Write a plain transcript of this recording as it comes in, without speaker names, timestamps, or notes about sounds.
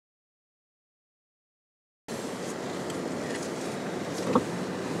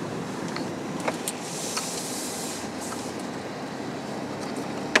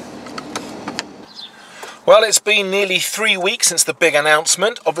Well, it's been nearly 3 weeks since the big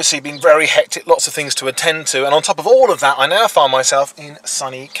announcement. Obviously been very hectic, lots of things to attend to, and on top of all of that, I now find myself in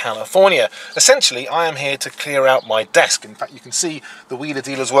sunny California. Essentially, I am here to clear out my desk. In fact, you can see the Wheeler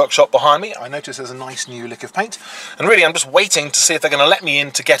Dealers workshop behind me. I notice there's a nice new lick of paint, and really I'm just waiting to see if they're going to let me in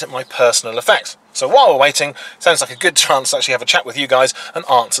to get at my personal effects. So while we're waiting, sounds like a good chance to actually have a chat with you guys and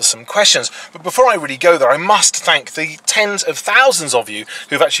answer some questions. But before I really go there, I must thank the tens of thousands of you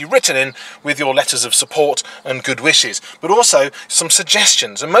who've actually written in with your letters of support and good wishes, but also some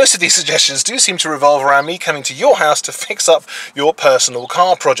suggestions. And most of these suggestions do seem to revolve around me coming to your house to fix up your personal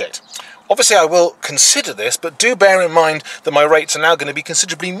car project. Obviously I will consider this, but do bear in mind that my rates are now going to be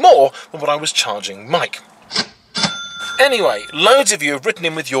considerably more than what I was charging Mike. Anyway, loads of you have written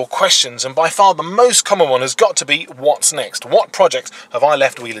in with your questions, and by far the most common one has got to be, what's next? What projects have I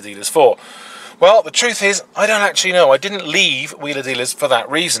left Wheeler Dealers for? Well, the truth is, I don't actually know. I didn't leave Wheeler Dealers for that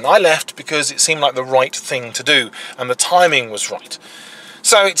reason. I left because it seemed like the right thing to do, and the timing was right.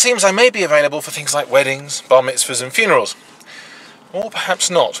 So it seems I may be available for things like weddings, bar mitzvahs and funerals. Or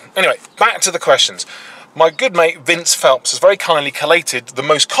perhaps not. Anyway, back to the questions. My good mate Vince Phelps has very kindly collated the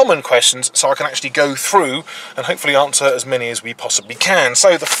most common questions so I can actually go through and hopefully answer as many as we possibly can.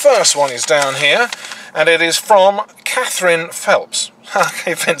 So the first one is down here, and it is from Catherine Phelps.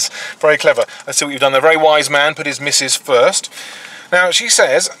 Okay, Vince, very clever. Let's see what you've done there. Very wise man, put his missus first. Now, she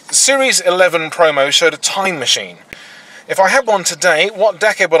says, Series 11 promo showed a time machine. If I had one today, what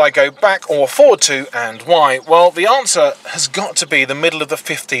decade would I go back or forward to, and why? Well, the answer has got to be the middle of the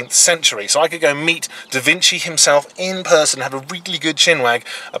 15th century. So I could go meet Da Vinci himself in person, have a really good chinwag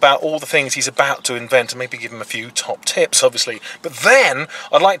about all the things he's about to invent, and maybe give him a few top tips, obviously. But then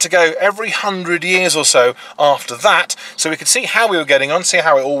I'd like to go every 100 years or so after that, so we could see how we were getting on, see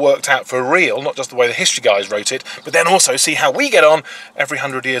how it all worked out for real, not just the way the history guys wrote it, but then also see how we get on every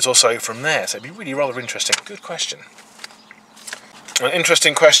 100 years or so from there. So it'd be really rather interesting. Good question. An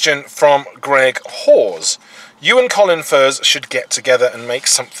interesting question from Greg Hawes. You and Colin Furze should get together and make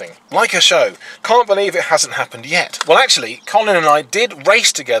something. Like a show. Can't believe it hasn't happened yet. Well, actually, Colin and I did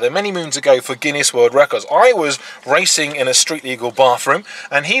race together many moons ago for Guinness World Records. I was racing in a street legal bathroom,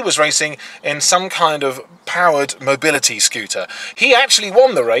 and he was racing in some kind of powered mobility scooter. He actually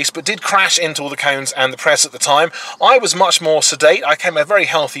won the race, but did crash into all the cones and the press at the time. I was much more sedate. I came a very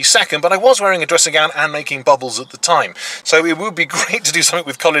healthy second, but I was wearing a dressing gown and making bubbles at the time. So it would be great to do something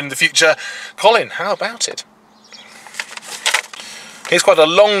with Colin in the future. Colin, how about it? Here's quite a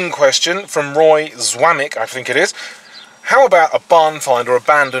long question from Roy Swamwick, I think it is. How about a barn find or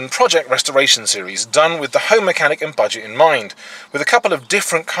abandoned project restoration series done with the home mechanic and budget in mind, with a couple of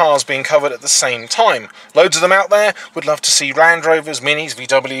different cars being covered at the same time? Loads of them out there. Would love to see Land Rovers, Minis,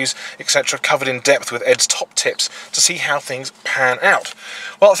 VWs, etc. covered in depth with Ed's top tips to see how things pan out.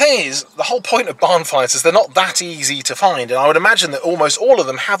 Well, the thing is, the whole point of barn finds is they're not that easy to find, and I would imagine that almost all of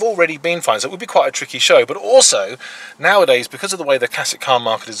them have already been found, so it would be quite a tricky show. But also, nowadays, because of the way the classic car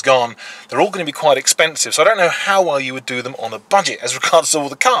market has gone, they're all going to be quite expensive, so I don't know how well you would do them on a budget. As regards to all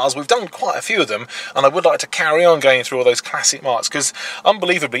the cars, we've done quite a few of them, and I would like to carry on going through all those classic marks, because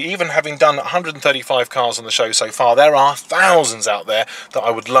unbelievably, even having done 135 cars on the show so far, there are thousands out there that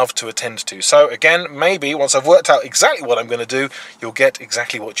I would love to attend to. So again, maybe once I've worked out exactly what I'm going to do, you'll get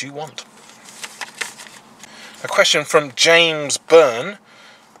exactly what you want. A question from James Byrne.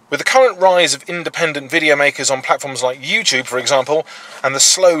 With the current rise of independent video makers on platforms like YouTube, for example, and the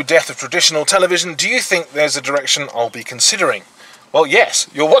slow death of traditional television, do you think there's a direction I'll be considering? Well, yes,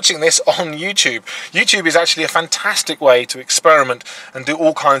 you're watching this on YouTube. YouTube is actually a fantastic way to experiment and do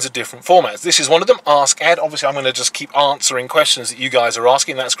all kinds of different formats. This is one of them, Ask Ed. Obviously, I'm going to just keep answering questions that you guys are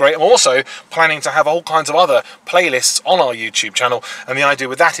asking. That's great. I'm also planning to have all kinds of other playlists on our YouTube channel, and the idea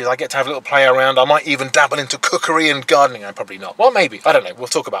with that is I get to have a little play around. I might even dabble into cookery and gardening. I'm probably not. Well, maybe. I don't know. We'll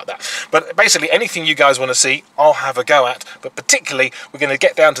talk about that. But basically, anything you guys want to see, I'll have a go at. But particularly, we're going to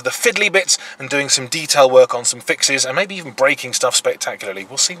get down to the fiddly bits and doing some detail work on some fixes and maybe even breaking stuff spectacularly.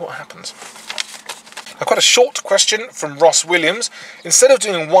 We'll see what happens. I've got a short question from Ross Williams. Instead of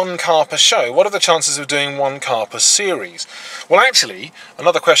doing one car per show, what are the chances of doing one car per series? Well, actually,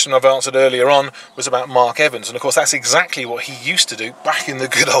 another question I've answered earlier on was about Mark Evans, and of course that's exactly what he used to do back in the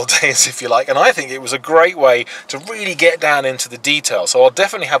good old days, if you like, and I think it was a great way to really get down into the detail, so I'll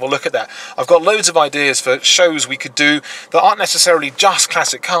definitely have a look at that. I've got loads of ideas for shows we could do that aren't necessarily just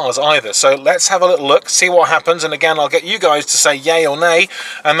classic cars either, so let's have a little look, see what happens, and again I'll get you guys to say yay or nay,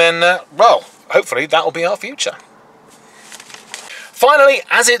 and then, well, hopefully that will be our future. Finally,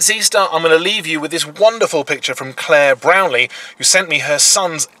 as it's Easter, I'm going to leave you with this wonderful picture from Claire Brownlee, who sent me her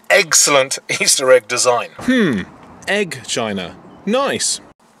son's excellent Easter egg design. Egg china. Nice.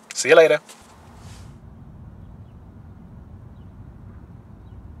 See you later.